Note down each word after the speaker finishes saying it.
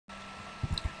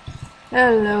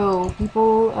Hello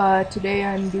people, today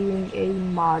I'm doing a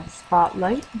mod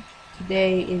spotlight.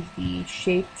 Today is the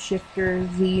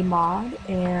ShapeShifter Z mod,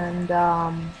 and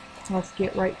let's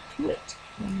get right to it.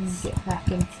 Let me get back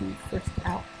into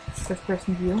first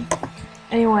person view.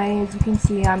 Anyway, as you can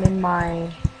see, I'm in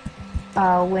my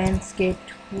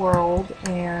landscaped world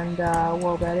and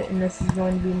world edit, and this is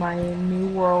going to be my new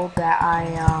world that I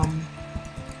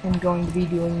am going to be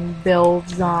doing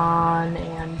builds on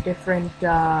and different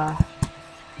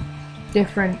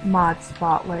mod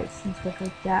spotlights and stuff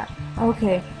like that.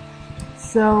 Okay,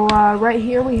 so right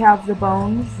here we have the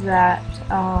bones that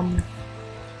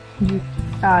you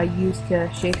use to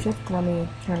shapeshift. Let me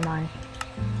turn mine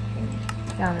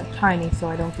down to tiny so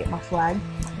I don't get much lag.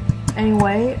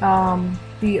 Anyway,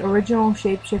 the original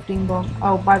shape-shifting bone.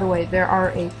 Oh, by the way, there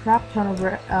are a crap ton of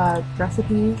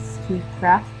recipes to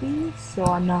craft these, so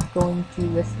I'm not going to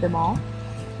list them all.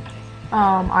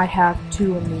 I have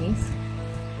 2 of these.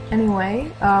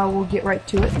 Anyway, we'll get right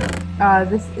to it.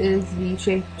 This is the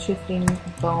shape-shifting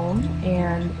bone,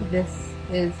 and this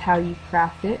is how you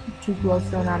craft it. 2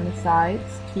 glowstone on the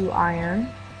sides, 2 iron,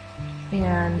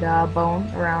 and bone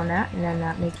around that, and then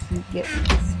that makes you get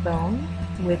this bone,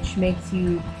 which makes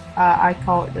you, I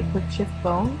call it the quick shift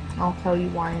bone. I'll tell you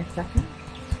why in a second.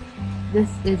 This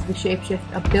is the shapeshift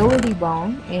ability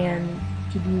bone, and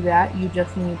to do that you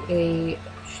just need a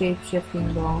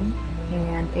shape-shifting bone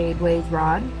and a blaze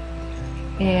rod,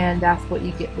 and that's what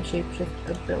you get the shapeshift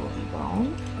ability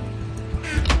bone.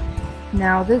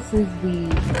 Now this is the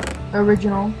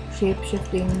original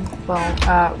shape-shifting bone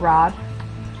rod,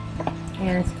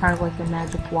 and it's kind of like a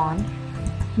magic wand.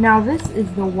 Now this is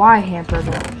the Y hamper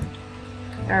bone,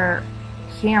 or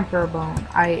camper bone,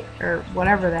 or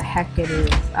whatever the heck it is.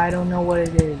 I don't know what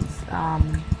it is.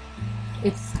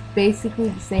 It's basically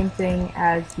the same thing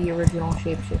as the original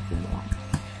shape-shifting bone.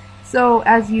 So,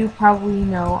 as you probably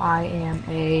know, I am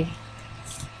a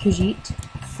Khajiit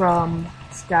from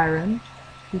Skyrim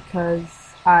because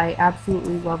I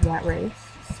absolutely love that race.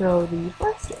 So the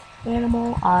first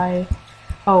animal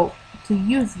to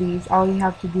use these, all you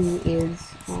have to do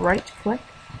is right-click,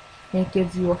 and it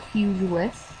gives you a huge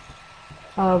list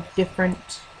of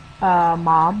different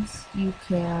mobs you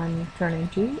can turn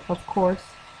into. Of course,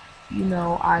 you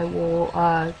know I will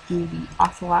do the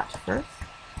ocelot first,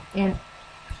 and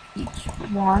each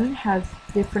one has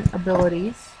different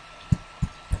abilities.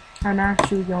 I'm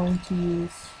actually going to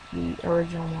use the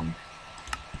original one.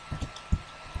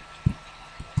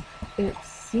 It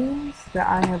seems that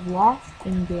I have lost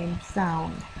in-game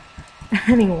sound.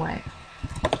 Anyway,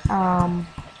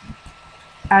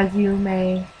 as you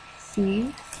may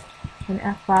see in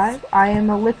F5, I am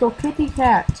a little kitty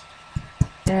cat,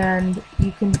 and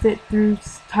you can fit through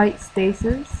tight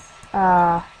spaces.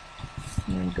 Let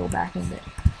me go back and get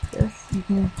this. You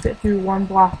can fit through 1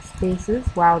 block spaces.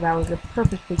 Wow, that was a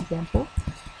perfect example.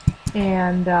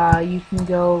 And you can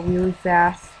go really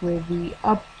fast with the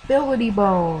ability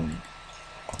bone.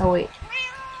 Oh wait.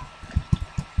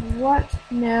 What?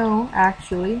 No,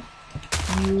 actually,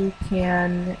 you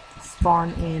can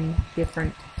spawn in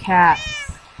different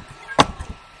cats.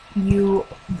 You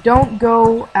don't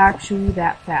go actually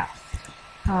that fast.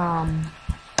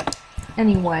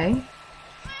 Anyway,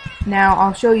 now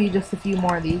I'll show you just a few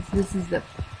more of these. This is the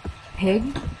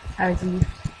pig. As you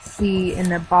see in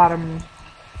the bottom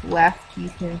left,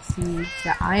 you can see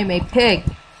that I am a pig.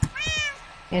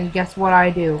 And guess what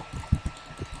I do?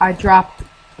 I drop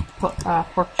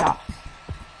pork chops.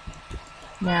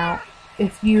 Now,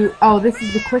 if you, this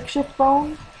is the quick shift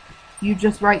bone. You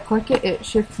just right click it, it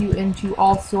shifts you into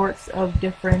all sorts of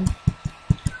different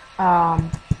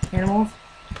animals.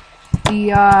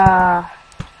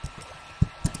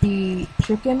 The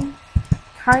chicken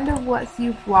kind of lets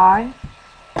you fly.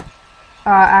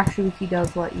 Actually, he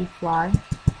does let you fly.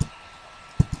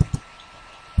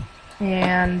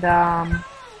 And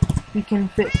you can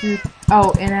fit through.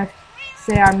 Oh, and if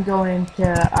say I'm going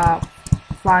into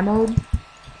fly mode,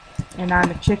 and I'm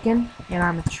a chicken, and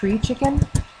I'm a tree chicken,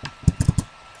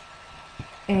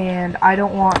 and I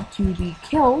don't want to be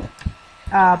killed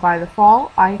by the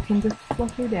fall, I can just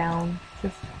flutter down,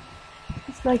 just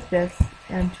like this,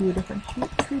 and to a different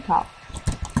treetop.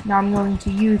 Now I'm going to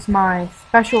use my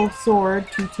special sword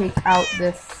to take out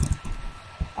this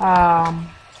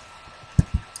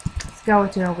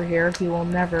skeleton over here. He will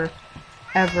never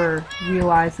ever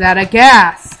realize that a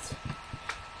ghast!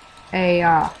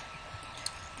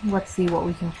 Let's see what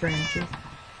we can turn into.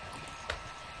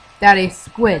 That a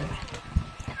squid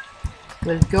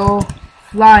will go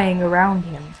flying around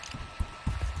him,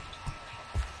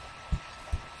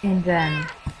 and then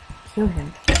kill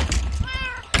him.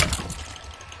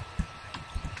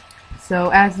 So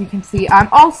as you can see, I'm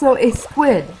also a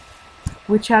squid,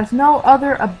 which has no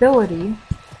other ability,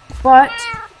 but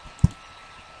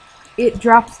it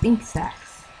drops ink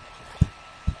sacs.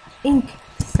 Ink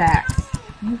sacs.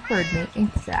 You heard me,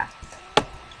 ink sacs.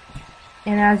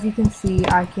 And as you can see,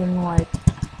 I can like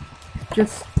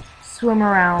just swim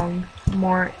around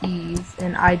more ease,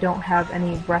 and I don't have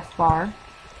any breath bar.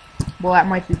 Well, that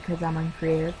might be because I'm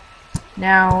uncreative.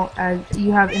 Now, as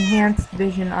you have enhanced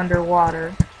vision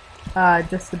underwater,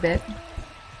 just a bit.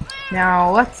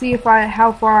 Now, let's see if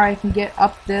how far I can get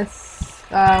up this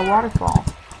waterfall.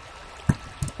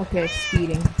 Okay,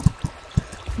 speeding.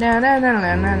 Nyan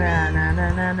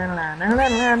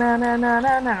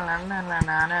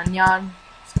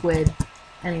squid.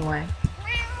 Anyway.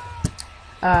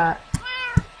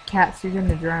 Cats, you're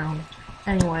gonna drown.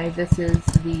 Anyway, this is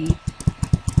the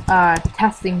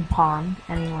testing pond.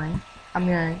 Anyway, I'm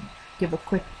gonna give a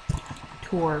quick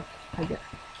tour, I guess.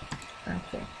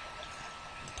 Okay.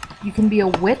 You can be a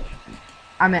witch.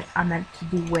 I meant to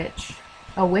do witch.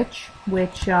 A witch,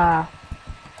 which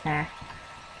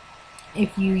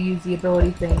if you use the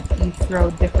ability thing, you throw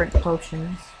different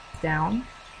potions down.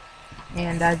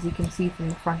 And as you can see from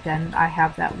the front end, I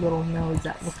have that little nose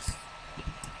that looks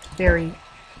very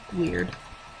weird.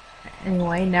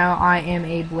 Anyway, now I am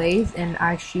a blaze and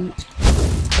I shoot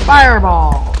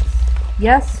fireballs.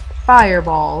 Yes,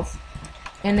 fireballs.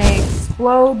 And they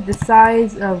explode the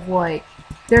size of, like,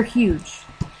 they're huge.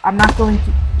 I'm not going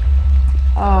to...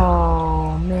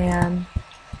 Oh, man.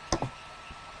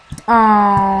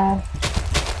 Oh.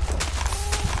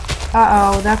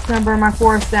 Uh-oh, that's gonna burn my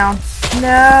forest down.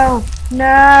 No!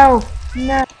 No!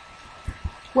 No!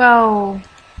 Well,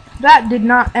 that did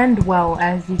not end well,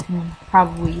 as you can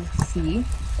probably see.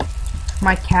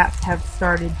 My cats have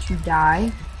started to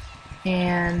die,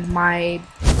 and my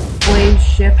blaze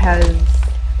ship has...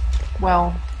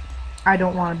 Well, I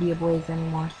don't want to be a blaze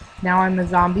anymore. Now I'm a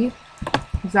zombie.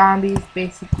 Zombies,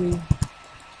 basically,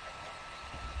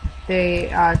 they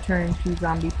turn into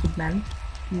zombie pigmen.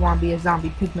 You want to be a zombie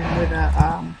pigman with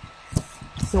a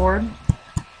sword.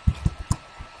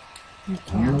 You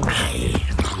can.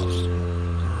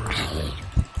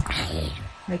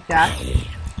 Like that.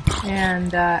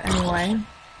 And anyway,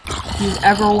 if you've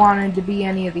ever wanted to be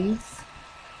any of these,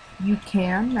 you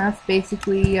can. That's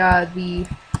basically the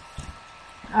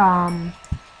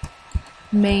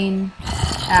main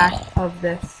act of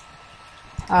this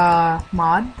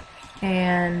mod.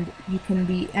 And you can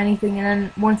be anything, and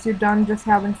then once you're done just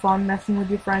having fun messing with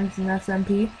your friends in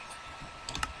SMP,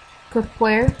 click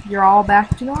player, you're all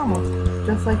back to normal.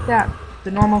 Just like that.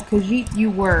 The normal Khajiit you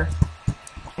were.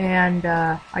 And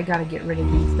I gotta get rid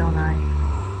of these, don't I?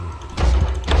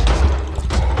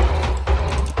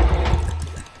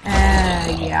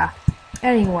 Yeah.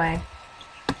 Anyway,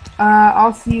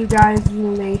 I'll see you guys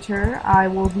later. I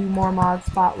will do more mod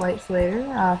spotlights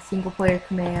later, single player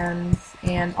commands,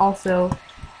 and also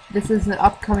this is an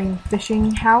upcoming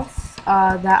fishing house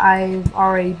that I've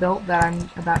already built that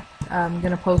I'm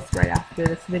gonna post right after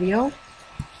this video.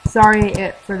 Sorry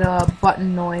for the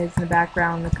button noise in the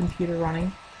background, the computer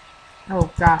running. Oh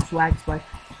gosh, lag spike.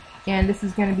 And this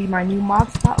is gonna be my new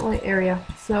mod spotlight area.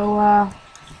 So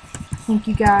thank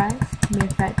you guys,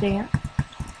 make that dance.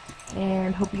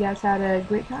 And hope you guys had a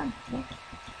great time. Yeah.